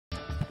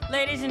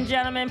Ladies and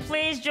gentlemen,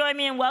 please join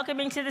me in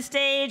welcoming to the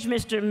stage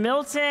Mr.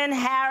 Milton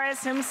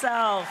Harris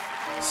himself.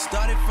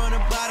 Started from the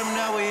bottom,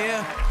 now we're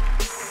here.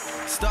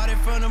 Started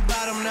from the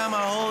bottom, now my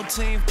whole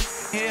team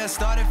here.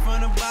 Started from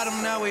the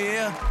bottom, now we're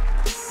here.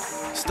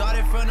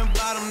 Started from the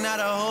bottom, now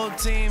the whole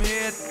team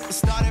here.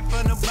 Started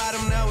from the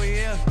bottom, now we're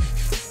here.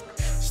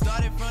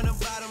 Started from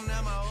the bottom,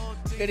 now my whole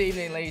team. Good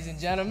evening, ladies and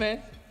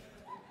gentlemen.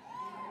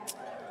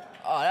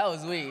 Oh, that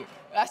was weird.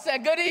 I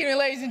said good evening,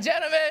 ladies and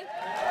gentlemen.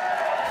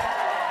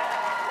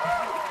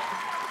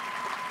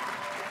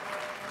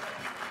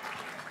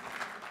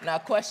 Now,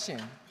 question.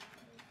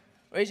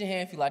 Raise your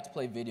hand if you like to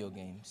play video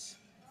games.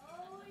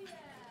 Oh,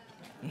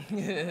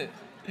 yeah.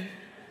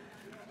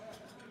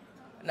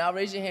 Now,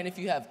 raise your hand if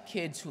you have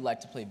kids who like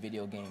to play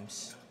video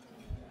games.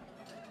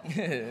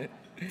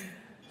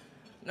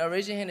 Now,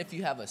 raise your hand if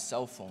you have a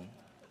cell phone.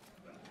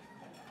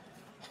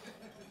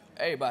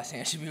 Everybody's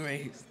hand should be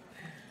raised.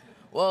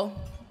 Well,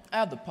 I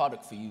have the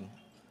product for you.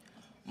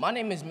 My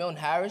name is Milton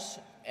Harris,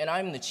 and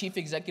I'm the Chief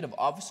Executive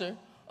Officer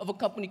of a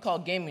company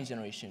called Gaming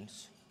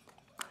Generations.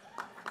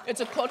 It's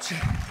a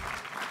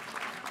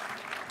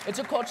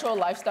cultural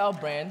lifestyle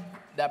brand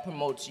that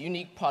promotes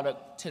unique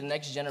product to the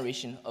next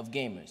generation of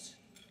gamers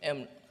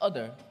and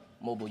other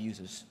mobile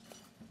users.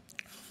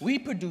 We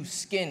produce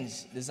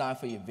skins designed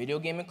for your video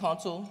gaming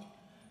console,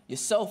 your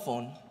cell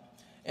phone,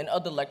 and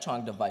other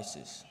electronic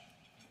devices.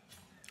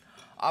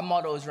 Our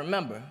motto is,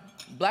 remember,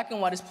 black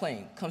and white is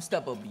playing. Come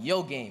step up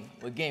your game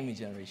with Gaming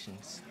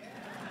Generations.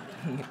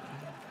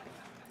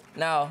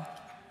 Now,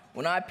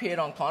 when I appeared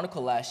on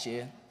Chronicle last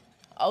year,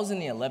 I was in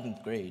the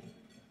 11th grade.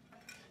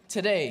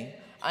 Today,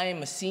 I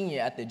am a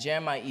senior at the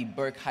Jeremiah E.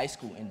 Burke High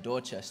School in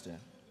Dorchester,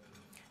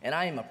 and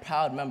I am a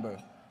proud member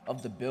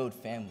of the Build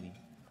family.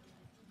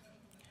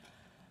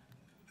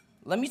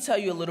 Let me tell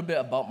you a little bit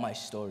about my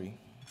story.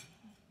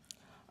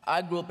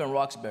 I grew up in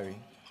Roxbury.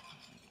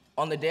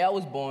 On the day I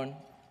was born,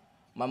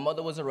 my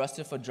mother was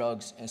arrested for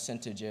drugs and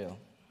sent to jail.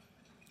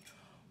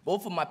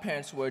 Both of my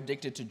parents were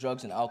addicted to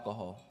drugs and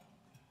alcohol,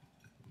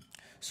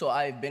 so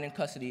I have been in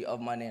custody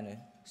of my nana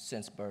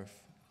since birth.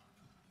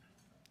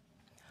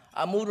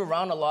 I moved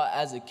around a lot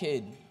as a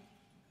kid.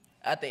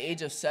 At the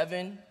age of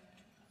 7,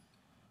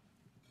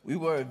 we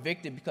were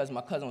evicted because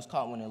my cousin was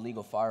caught with an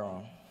illegal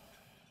firearm.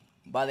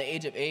 By the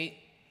age of 8,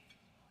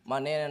 my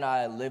nana and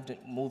I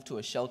moved to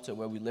a shelter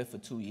where we lived for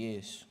 2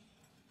 years.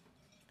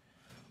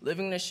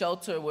 Living in a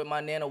shelter with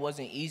my nana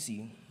wasn't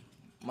easy.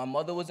 My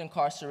mother was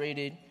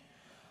incarcerated.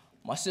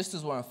 My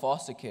sisters were in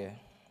foster care.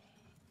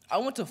 I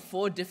went to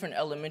 4 different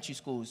elementary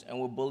schools and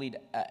were bullied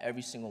at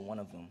every single one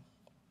of them.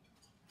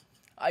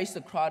 I used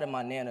to cry to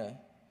my nana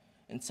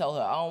and tell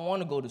her I don't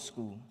want to go to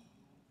school.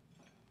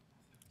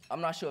 I'm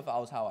not sure if I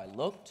was how I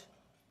looked,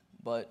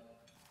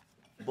 but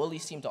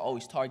bullies seemed to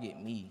always target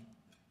me.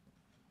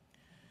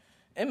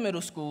 In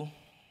middle school,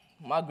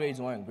 my grades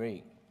weren't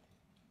great.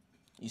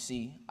 You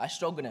see, I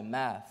struggled in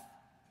math,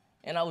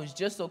 and I was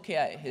just okay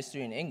at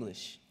history and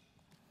English.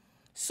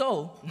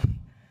 So,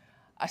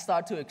 I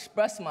started to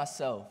express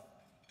myself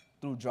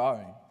through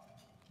drawing.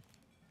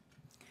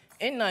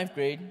 In 9th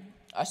grade,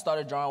 I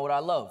started drawing what I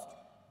loved,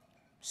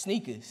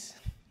 sneakers.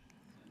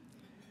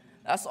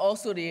 That's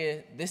also the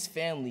year this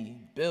family,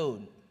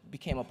 Build,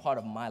 became a part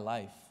of my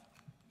life.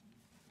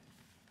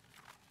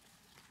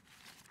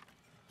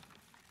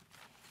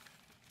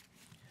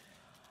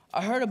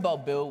 I heard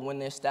about Build when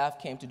their staff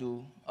came to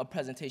do a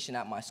presentation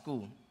at my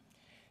school.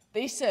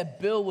 They said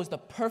Build was the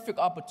perfect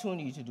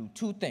opportunity to do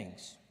 2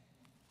 things: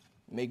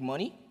 make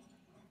money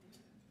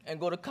and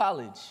go to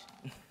college.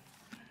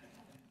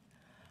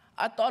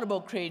 I thought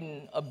about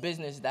creating a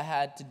business that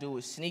had to do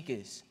with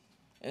sneakers,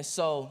 and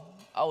so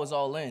I was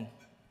all in.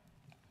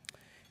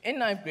 In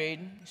 9th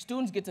grade,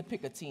 students get to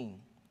pick a team.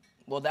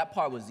 Well, that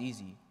part was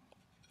easy.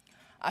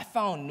 I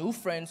found new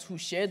friends who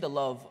shared the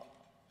love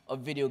of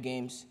video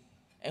games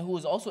and who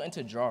was also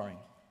into drawing.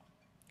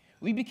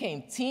 We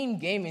became Team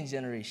Gaming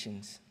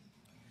Generations.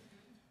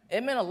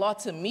 It meant a lot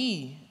to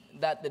me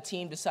that the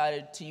team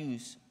decided to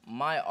use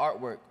my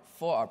artwork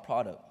for our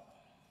product.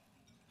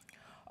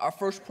 Our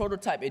first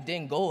prototype, it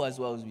didn't go as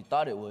well as we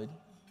thought it would,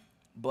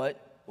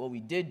 but what we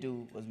did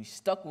do was we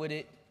stuck with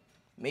it,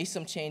 made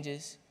some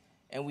changes,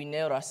 and we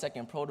nailed our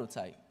second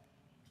prototype.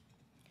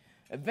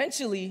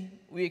 Eventually,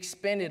 we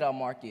expanded our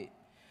market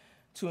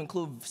to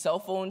include cell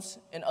phones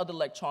and other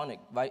electronic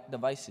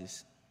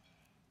devices.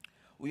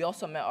 We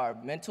also met our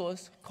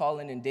mentors,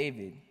 Colin and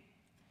David.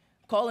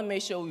 Colin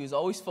made sure we was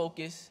always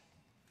focused,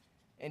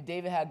 and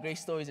David had great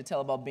stories to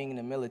tell about being in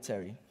the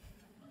military.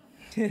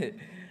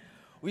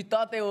 We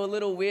thought they were a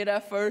little weird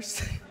at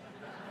first,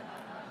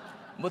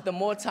 but the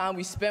more time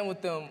we spent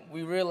with them,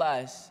 we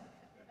realized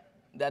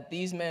that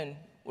these men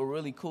were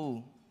really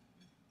cool,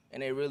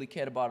 and they really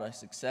cared about our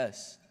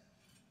success.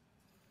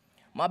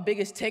 My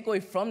biggest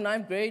takeaway from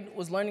 9th grade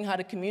was learning how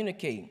to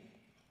communicate.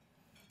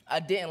 I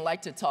didn't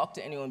like to talk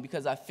to anyone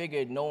because I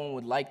figured no one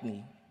would like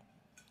me,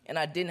 and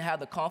I didn't have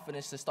the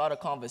confidence to start a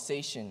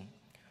conversation.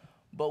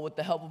 But with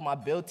the help of my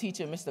Build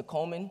teacher, Mr.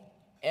 Coleman,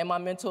 and my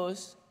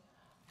mentors,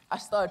 I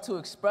started to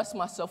express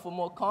myself with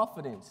more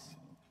confidence.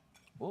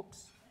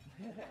 Whoops.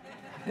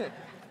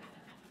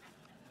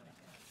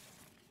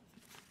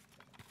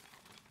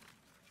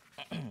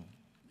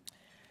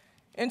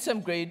 In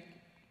 10th grade,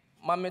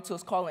 my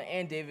mentors, Colin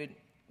and David,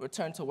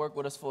 returned to work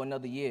with us for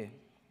another year.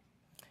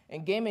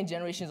 And gaming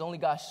generations only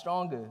got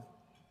stronger.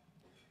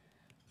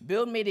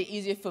 Build made it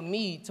easier for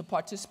me to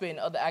participate in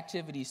other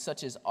activities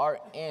such as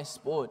art and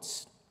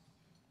sports.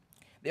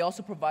 They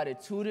also provided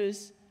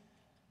tutors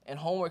and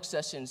homework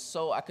sessions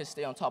so I could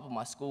stay on top of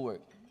my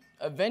schoolwork.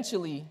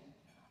 Eventually,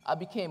 I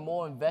became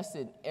more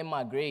invested in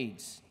my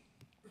grades.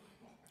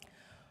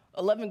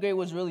 11th grade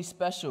was really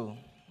special.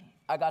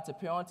 I got to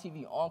appear on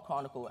TV on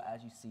Chronicle,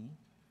 as you see.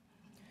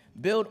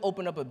 Build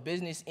opened up a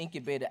business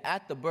incubator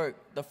at the Burke,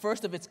 the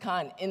first of its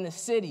kind in the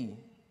city.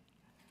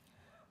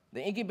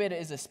 The incubator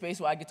is a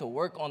space where I get to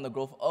work on the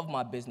growth of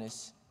my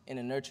business in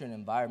a nurturing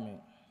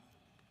environment.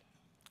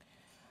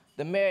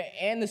 The mayor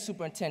and the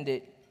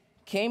superintendent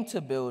came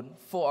to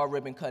Build for our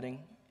ribbon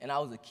cutting, and I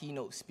was a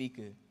keynote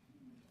speaker.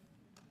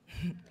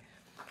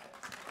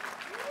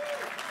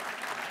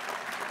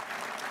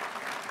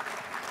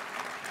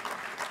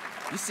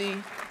 You see,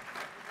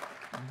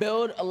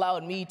 Build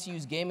allowed me to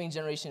use gaming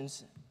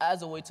generations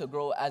as a way to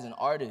grow as an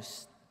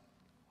artist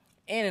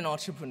and an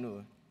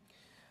entrepreneur.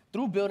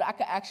 Through Build, I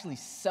could actually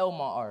sell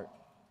my art.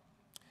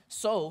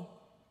 So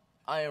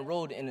I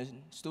enrolled in a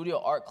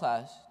studio art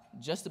class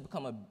just to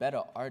become a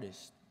better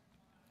artist.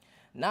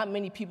 Not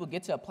many people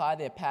get to apply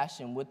their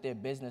passion with their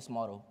business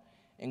model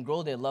and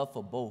grow their love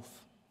for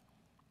both.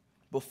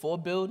 Before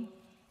Build,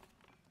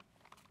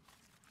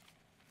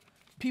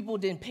 people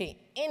didn't pay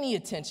any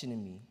attention to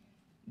me,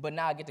 but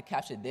now I get to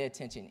capture their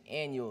attention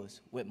and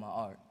yours with my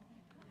art.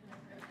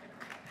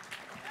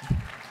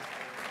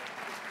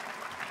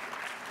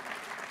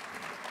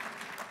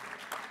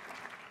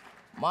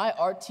 My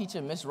art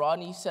teacher, Miss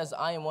Rodney, says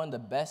I am one of the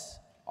best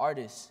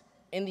artists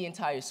in the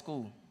entire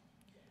school.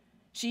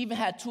 She even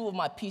had 2 of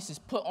my pieces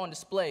put on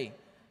display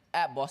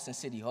at Boston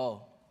City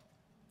Hall.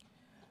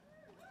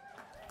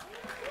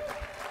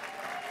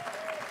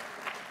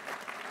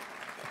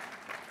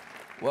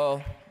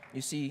 Well,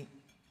 you see,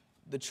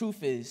 the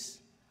truth is,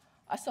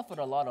 I suffered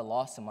a lot of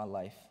loss in my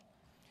life,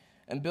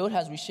 and Build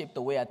has reshaped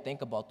the way I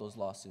think about those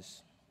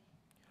losses.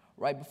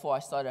 Right before I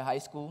started high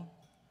school,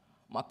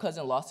 my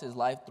cousin lost his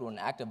life through an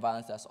act of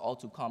violence that's all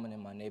too common in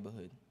my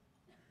neighborhood.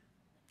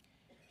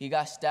 He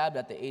got stabbed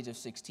at the age of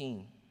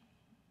 16,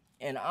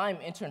 and I'm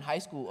entering high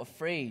school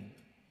afraid,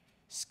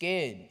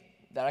 scared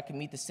that I could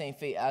meet the same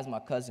fate as my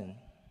cousin.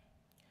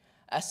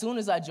 As soon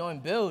as I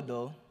joined Build,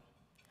 though,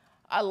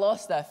 I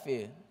lost that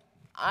fear.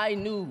 I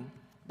knew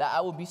that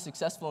I would be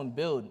successful in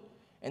Build,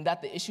 and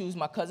that the issues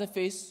my cousin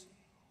faced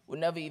would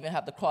never even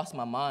have to cross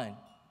my mind.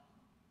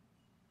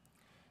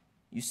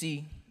 You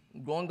see,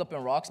 growing up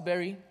in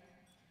Roxbury,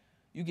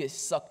 you get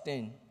sucked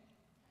in,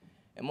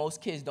 and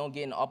most kids don't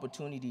get an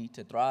opportunity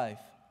to thrive.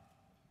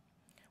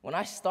 When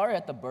I started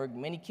at the Burke,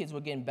 many kids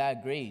were getting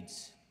bad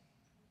grades.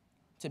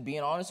 To be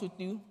honest with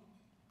you,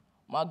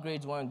 my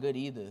grades weren't good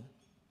either.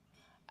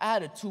 I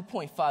had a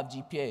 2.5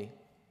 GPA.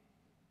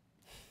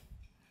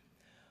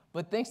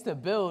 But thanks to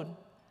Build,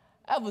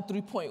 I have a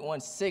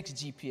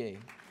 3.16 GPA.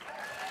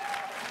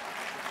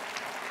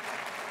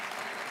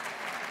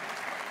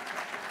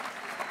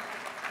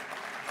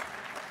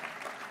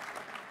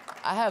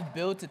 I have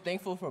Build to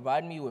thank for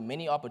providing me with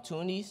many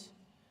opportunities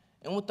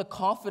and with the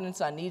confidence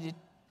I needed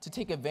to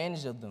take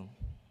advantage of them.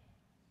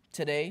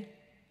 Today,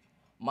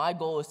 my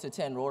goal is to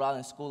attend Rhode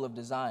Island School of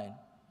Design,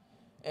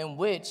 in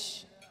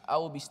which I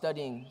will be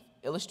studying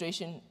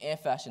illustration and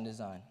fashion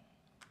design.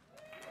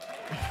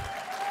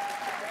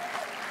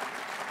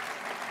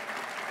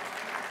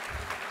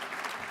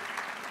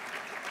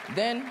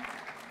 Then,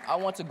 I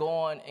want to go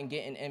on and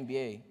get an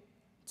MBA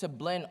to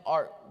blend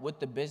art with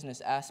the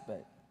business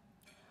aspect.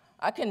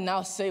 I can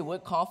now say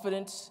with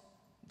confidence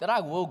that I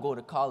will go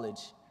to college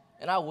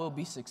and I will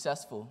be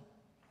successful.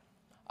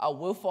 I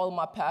will follow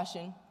my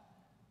passion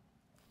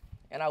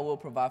and I will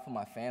provide for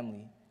my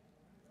family.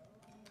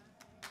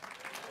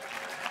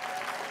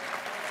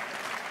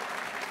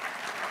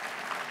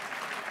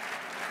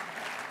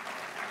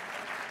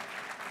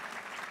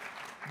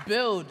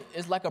 Build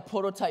is like a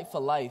prototype for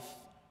life.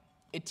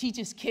 It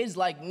teaches kids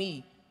like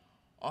me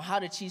on how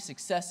to achieve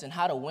success and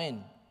how to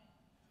win.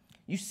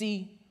 You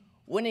see,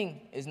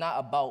 winning is not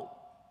about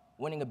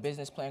winning a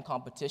business plan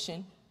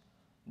competition,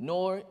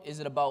 nor is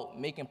it about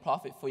making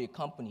profit for your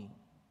company.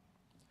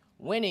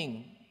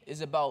 Winning is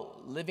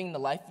about living the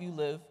life you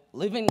live,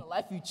 living the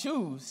life you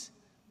choose,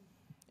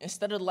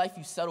 instead of the life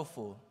you settle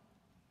for.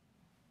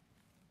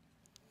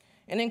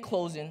 And in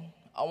closing,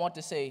 I want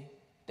to say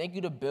thank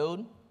you to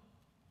Build,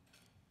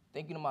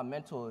 thank you to my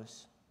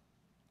mentors,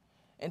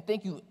 and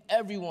thank you,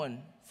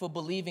 everyone, for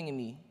believing in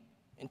me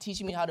and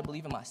teaching me how to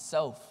believe in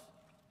myself.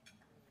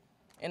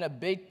 And a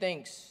big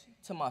thanks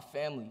to my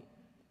family,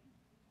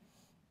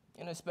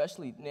 and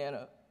especially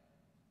Nana,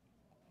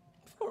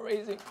 for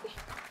raising.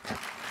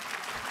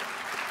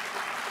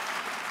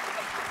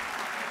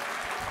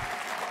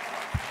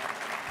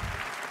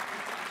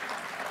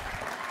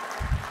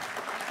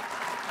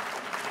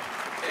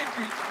 Thank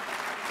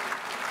you.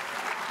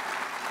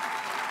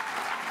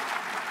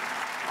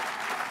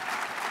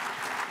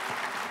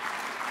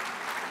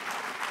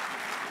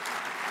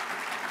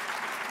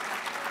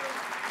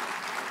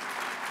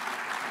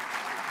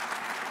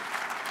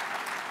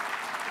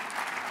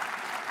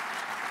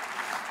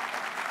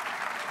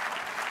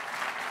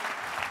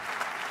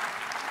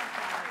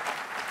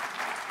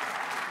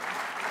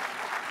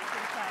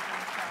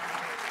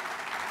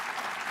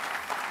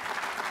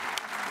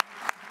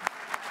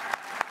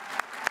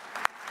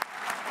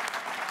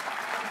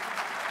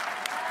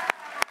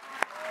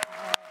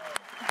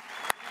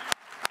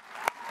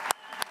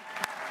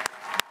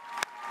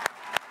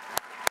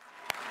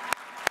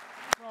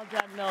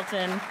 done,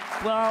 Milton.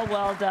 Well,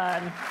 well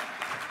done.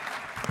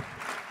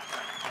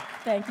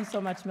 Thank you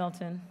so much,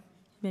 Milton.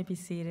 You may be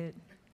seated.